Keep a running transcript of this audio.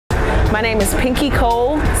My name is Pinky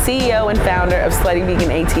Cole, CEO and founder of Slutty Vegan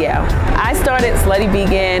ATL. I started Slutty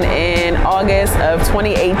Vegan in August of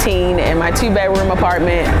 2018 in my 2-bedroom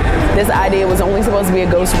apartment. This idea was only supposed to be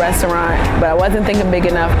a ghost restaurant, but I wasn't thinking big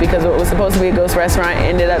enough because what was supposed to be a ghost restaurant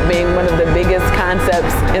ended up being one of the biggest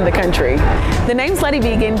concepts in the country. The name Slutty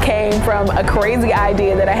Vegan came from a crazy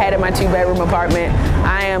idea that I had in my 2-bedroom apartment.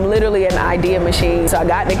 I am literally an idea machine. So I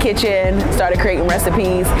got in the kitchen, started creating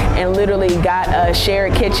recipes, and literally got a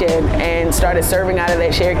shared kitchen and started serving out of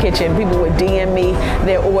that shared kitchen. People would DM me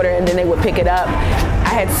their order and then they would pick it up.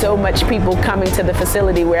 I had so much people coming to the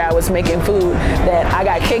facility where I was making food that I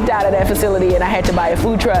got kicked out of that facility and I had to buy a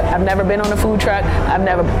food truck. I've never been on a food truck. I've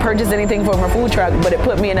never purchased anything from a food truck, but it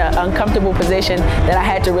put me in an uncomfortable position that I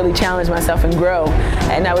had to really challenge myself and grow.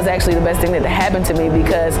 And that was actually the best thing that happened to me,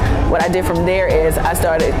 because what I did from there is I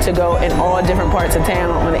started to go in all different parts of town,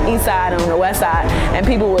 on the east side and on the west side, and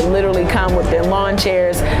people would literally come with their lawn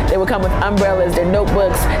chairs, they would come with umbrellas, their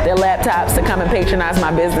notebooks, their laptops to come and patronize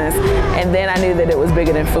my business. And then I knew that it was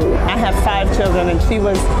bigger than food. I have 5 children, and she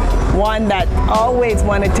was one that always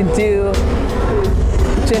wanted to do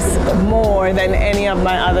just more than any of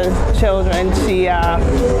my other children. She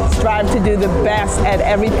strived to do the best at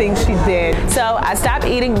everything she did. So I stopped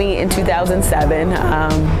eating meat in 2007.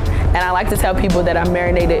 And I like to tell people that I'm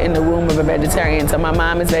marinated in the womb of a vegetarian. So my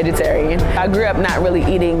mom is vegetarian. I grew up not really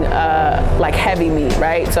eating like heavy meat,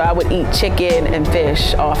 right? So I would eat chicken and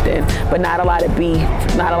fish often, but not a lot of beef,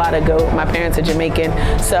 not a lot of goat. My parents are Jamaican.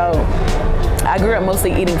 So I grew up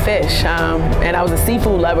mostly eating fish, and I was a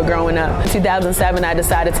seafood lover growing up. In 2007, I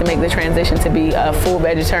decided to make the transition to be a full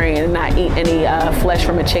vegetarian and not eat any flesh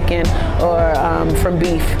from a chicken or from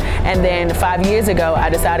beef. And then 5 years ago, I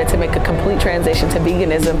decided to make a complete transition to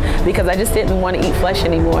veganism because I just didn't want to eat flesh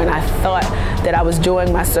anymore, and I thought that I was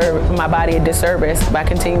doing my body a disservice by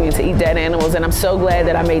continuing to eat dead animals. And I'm so glad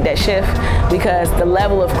that I made that shift, because the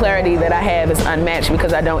level of clarity that I have is unmatched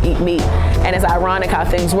because I don't eat meat. And it's ironic how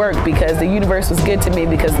things work, because the universe was good to me,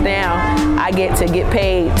 because now I get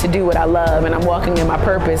paid to do what I love, and I'm walking in my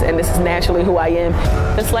purpose, and this is naturally who I am.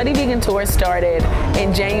 The Slutty Vegan Tour started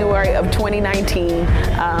in January of 2019,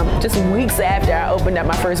 just weeks after I opened up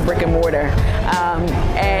my first brick and mortar.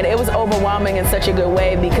 And it was overwhelming in such a good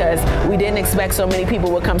way, because we didn't expect so many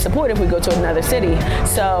people would come support if we go to another city.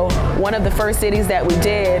 So one of the first cities that we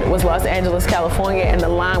did was Los Angeles, California, and the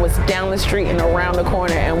line was down the street and around the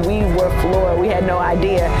corner, and we were floored. We had no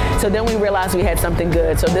idea. So then we realized we had something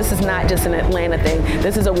good. So this is not just an Atlanta thing.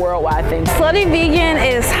 This is a worldwide thing. Slutty Vegan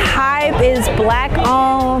is hype, is black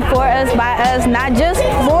owned, for us, by us, not just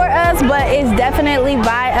for us, but it's definitely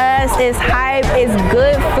by us. It's hype, it's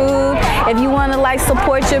good food. If you want to like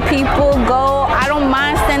support your people, go. I don't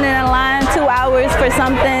mind standing in line 2 hours for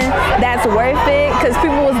something that's worth it, because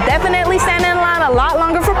people was definitely standing in line a lot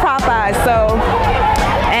longer for Popeyes. So,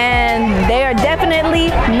 and they are definitely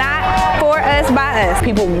not for us, by us.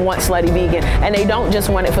 People want Slutty Vegan, and they don't just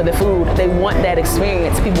want it for the food. They want that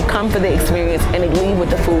experience. People come for the experience and they leave with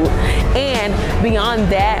the food. And beyond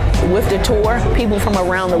that, with the tour, people from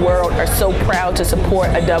around the world are so proud to support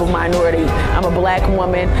a double minority. I'm a black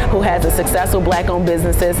woman who has a successful black-owned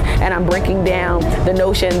businesses, and I'm breaking down the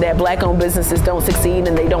notion that black-owned businesses don't succeed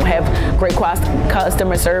and they don't have great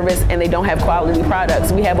customer service and they don't have quality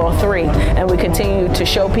products. We have all three, and we continue to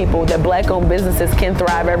show people that black-owned businesses can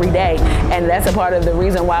thrive every day. And that's a part of the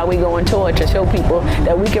reason why we go on tour, to show people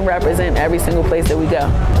that we can represent every single place that we go.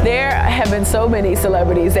 There have been so many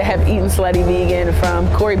celebrities that have eaten Slutty Vegan,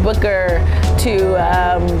 from Cory Booker to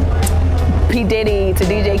P. Diddy to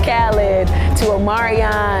DJ Khaled to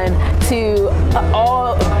Omarion to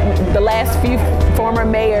all the last few former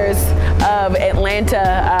mayors of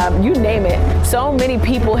Atlanta, you name it. So many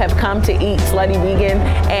people have come to eat Slutty Vegan,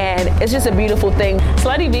 and it's just a beautiful thing.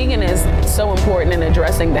 Slutty Vegan is so important in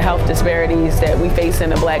addressing the health disparities that we face in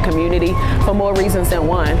the black community for more reasons than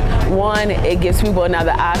one. One, it gives people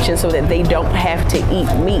another option so that they don't have to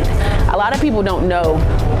eat meat. A lot of people don't know,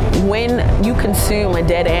 when you consume a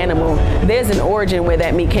dead animal, there's an origin where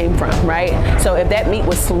that meat came from, right? So if that meat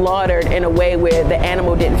was slaughtered in a way where the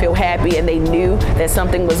animal didn't feel happy and they knew that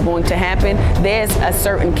something was going to happen, there's a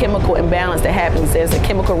certain chemical imbalance that happens. There's a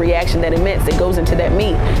chemical reaction that emits that goes into that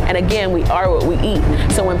meat. And again, we are what we eat.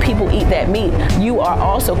 So when people eat that meat, you are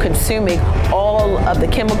also consuming all of the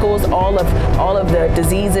chemicals, all of the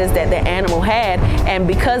diseases that the animal had. And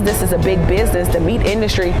because this is a big business, the meat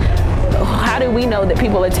industry how do we know that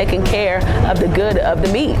people are taking care of the good of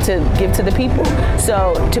the meat to give to the people?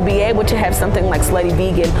 So to be able to have something like Slutty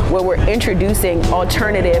Vegan, where we're introducing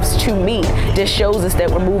alternatives to meat, just shows us that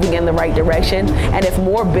we're moving in the right direction. And if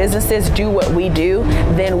more businesses do what we do,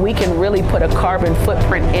 then we can really put a carbon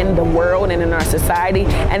footprint in the world and in our society.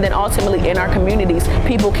 And then ultimately in our communities,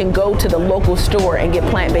 people can go to the local store and get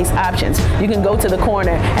plant-based options. You can go to the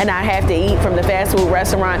corner and not have to eat from the fast food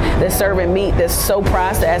restaurant that's serving meat that's so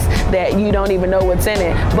processed that you don't even know what's in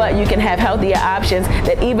it. But you can have healthier options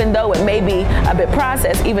that, even though it may be a bit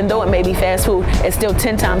processed, even though it may be fast food, it's still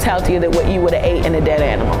 10 times healthier than what you would have ate in a dead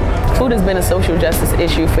animal. Food has been a social justice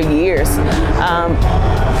issue for years.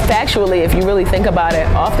 Factually, if you really think about it,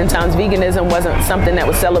 oftentimes veganism wasn't something that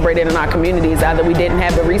was celebrated in our communities. Either we didn't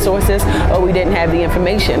have the resources or we didn't have the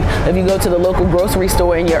information. If you go to the local grocery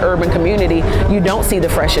store in your urban community, you don't see the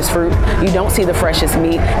freshest fruit, you don't see the freshest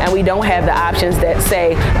meat, and we don't have the options that,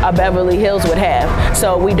 say, a Beverly Hills would have.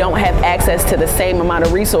 So we don't have access to the same amount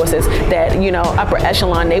of resources that, you know, upper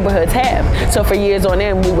echelon neighborhoods have. So for years on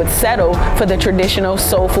end, we would settle for the traditional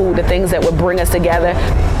soul food, the things that would bring us together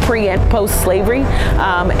pre and post slavery.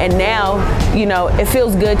 And now, you know, it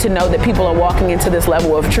feels good to know that people are walking into this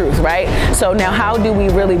level of truth, right? So now how do we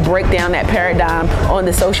really break down that paradigm on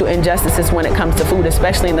the social injustices when it comes to food,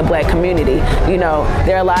 especially in the Black community? You know,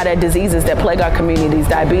 there are a lot of diseases that plague our communities,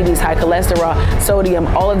 diabetes, high cholesterol, sodium,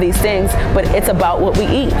 all of these things, but it's about what we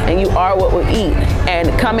eat, and you are what we eat. And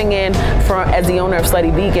coming in as the owner of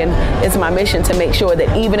Slutty Vegan, it's my mission to make sure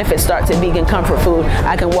that even if it starts at vegan comfort food,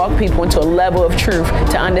 I can walk people into a level of truth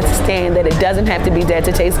to understand that it doesn't have to be dead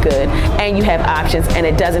to taste good, and you have options, and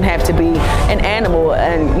it doesn't have to be an animal,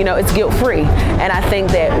 and you know, it's guilt-free. And I think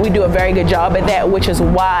that we do a very good job at that, which is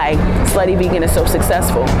why Slutty Vegan is so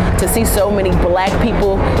successful. To see so many Black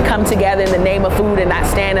people come together in the name of food and not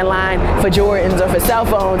stand in line for Jordans or for cell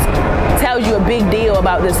phones tells you a big deal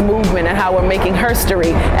about this movement and how we're making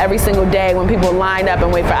history every single day when people line up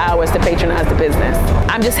and wait for hours to patronize the business.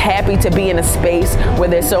 I'm just happy to be in a space where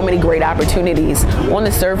there's so many great opportunities. On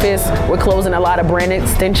the surface, we're closing a lot of brand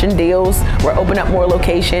extension deals. We're opening up more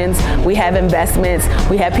locations. We have investments.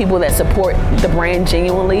 We have people that support the brand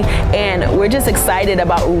genuinely. And we're just excited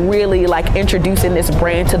about really like introducing this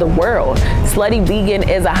brand to the world. Slutty Vegan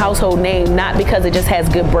is a household name, not because it just has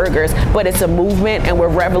good burgers, but it's a movement, and we're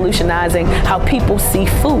revolutionizing how people see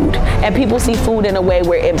food. And people see food in a way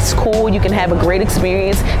where it's cool, you can have a great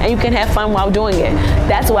experience, and you can have fun while doing it.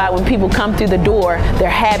 That's why when people come through the door, they're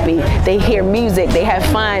happy, they hear music, they have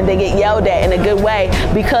fun, they get yelled at in a good way,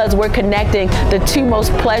 because we're connecting the two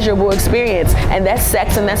most pleasurable experience, and that's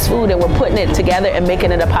sex and that's food, and we're putting it together and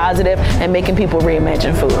making it a positive and making people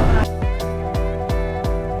reimagine food.